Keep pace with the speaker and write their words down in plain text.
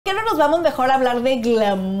¿Por qué no nos vamos mejor a hablar de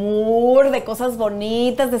glamour, de cosas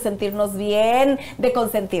bonitas, de sentirnos bien, de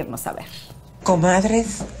consentirnos? A ver.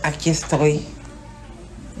 Comadres, aquí estoy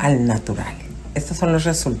al natural. Estos son los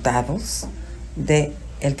resultados del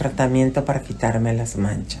tratamiento para quitarme las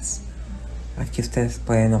manchas. Aquí ustedes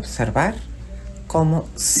pueden observar cómo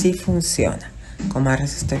sí funciona.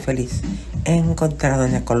 Comadres, estoy feliz. He encontrado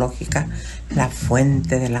en Ecologica la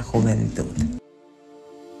fuente de la juventud.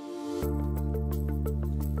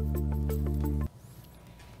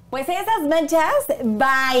 Pues esas manchas,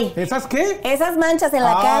 bye. ¿Esas qué? Esas manchas en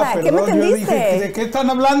la cara. Perdón, ¿Qué me entendiste? Yo dije, ¿de qué están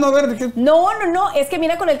hablando? A ver, ¿de qué? No. Es que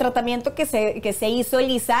mira, con el tratamiento que se hizo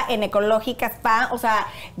Elisa en Ecologica Spa, o sea,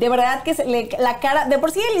 de verdad que la cara, de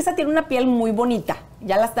por sí Elisa tiene una piel muy bonita.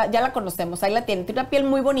 Ya la conocemos, ahí la tiene una piel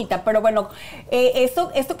muy bonita, pero bueno, esto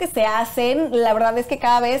que se hacen, la verdad es que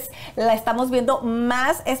cada vez la estamos viendo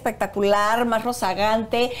más espectacular, más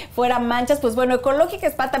rozagante, fuera manchas. Pues bueno, Ecologica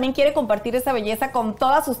Spa también quiere compartir esa belleza con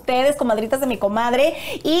todas ustedes, comadritas de mi comadre,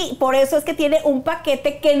 y por eso es que tiene un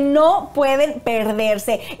paquete que no pueden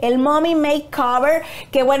perderse, el Mommy Makeover,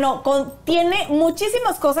 que bueno, contiene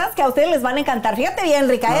muchísimas cosas que a ustedes les van a encantar. Fíjate bien,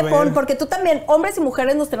 Rica, porque tú también, hombres y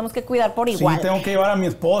mujeres, nos tenemos que cuidar por igual. Sí, tengo que llevar a mi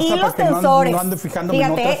esposa y para que no ande fijándome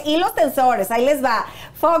en otras. Y los tensores, ahí les va.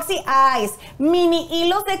 Foxy Eyes, mini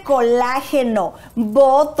hilos de colágeno,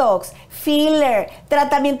 Botox, filler,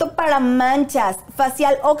 tratamiento para manchas,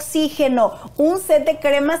 facial oxígeno, un set de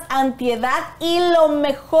cremas antiedad y lo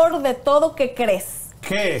mejor de todo, ¿qué crees?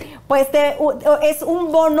 ¿Qué? Pues es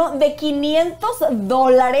un bono de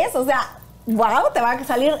 $500, o sea, wow, te va a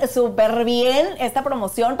salir súper bien esta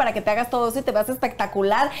promoción para que te hagas todo eso y te veas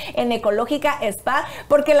espectacular en Ecologica Spa,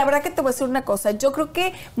 porque la verdad que te voy a decir una cosa, yo creo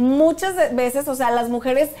que muchas veces, o sea, las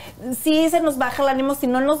mujeres sí se nos baja el ánimo, si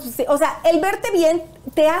no nos, o sea, el verte bien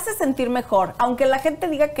te hace sentir mejor, aunque la gente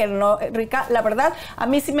diga que no, Rica, la verdad, a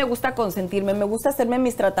mí sí me gusta consentirme, me gusta hacerme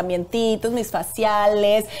mis tratamientitos, mis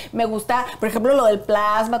faciales, me gusta, por ejemplo, lo del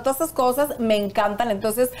plasma, todas esas cosas me encantan.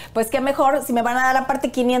 Entonces, pues qué mejor, si me van a dar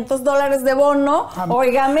aparte $500 de bono,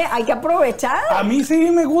 óigame, hay que aprovechar. A mí sí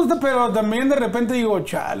me gusta, pero también de repente digo,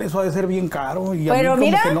 chale, eso ha de ser bien caro, y a pero mí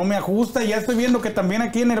mira, como que no me ajusta. Y ya estoy viendo que también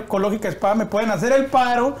aquí en Ecologica Spa me pueden hacer el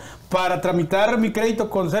paro para tramitar mi crédito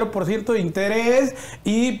con 0% de interés,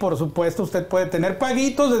 y por supuesto usted puede tener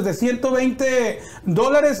paguitos desde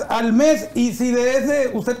 $120 al mes. Y si de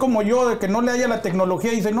ese, usted como yo, de que no le haya la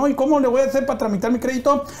tecnología, dice, no, ¿y cómo le voy a hacer para tramitar mi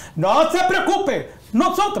crédito? No se preocupe,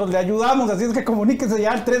 nosotros le ayudamos. Así es que comuníquese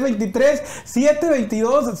ya al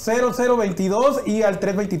 323-722-0022 y al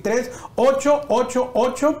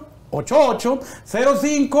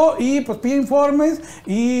 323-888-8805, y pues pide informes.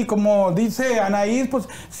 Y como dice Anaís, pues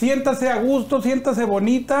siéntase a gusto, siéntase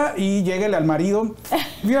bonita y lléguele al marido.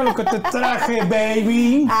 Mira lo que te traje,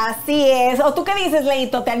 baby. Así es. ¿O tú qué dices,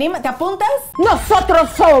 Leito? ¿Te animas? ¿Te apuntas? Nosotros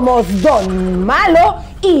somos Don Malo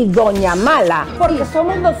y Doña Mala, porque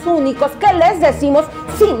somos los únicos que les decimos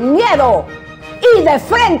sin miedo y de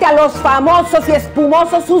frente a los famosos y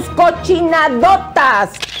espumosos sus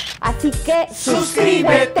cochinadotas. Así que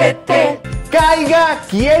suscríbete. Caiga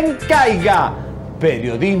quien caiga.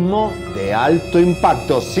 Periodismo de alto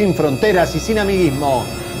impacto, sin fronteras y sin amiguismo.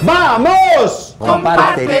 ¡Vamos!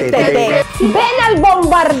 Compártete. Ven al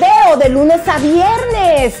bombardeo de lunes a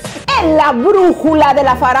viernes en la brújula de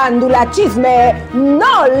la farándula, chisme,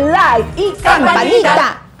 no like y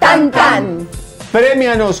campanita, tan tan.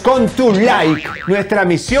 Premianos con tu like. Nuestra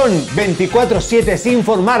misión 24/7 es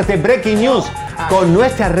informarte. Breaking News con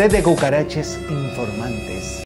nuestra red de cucaraches informantes.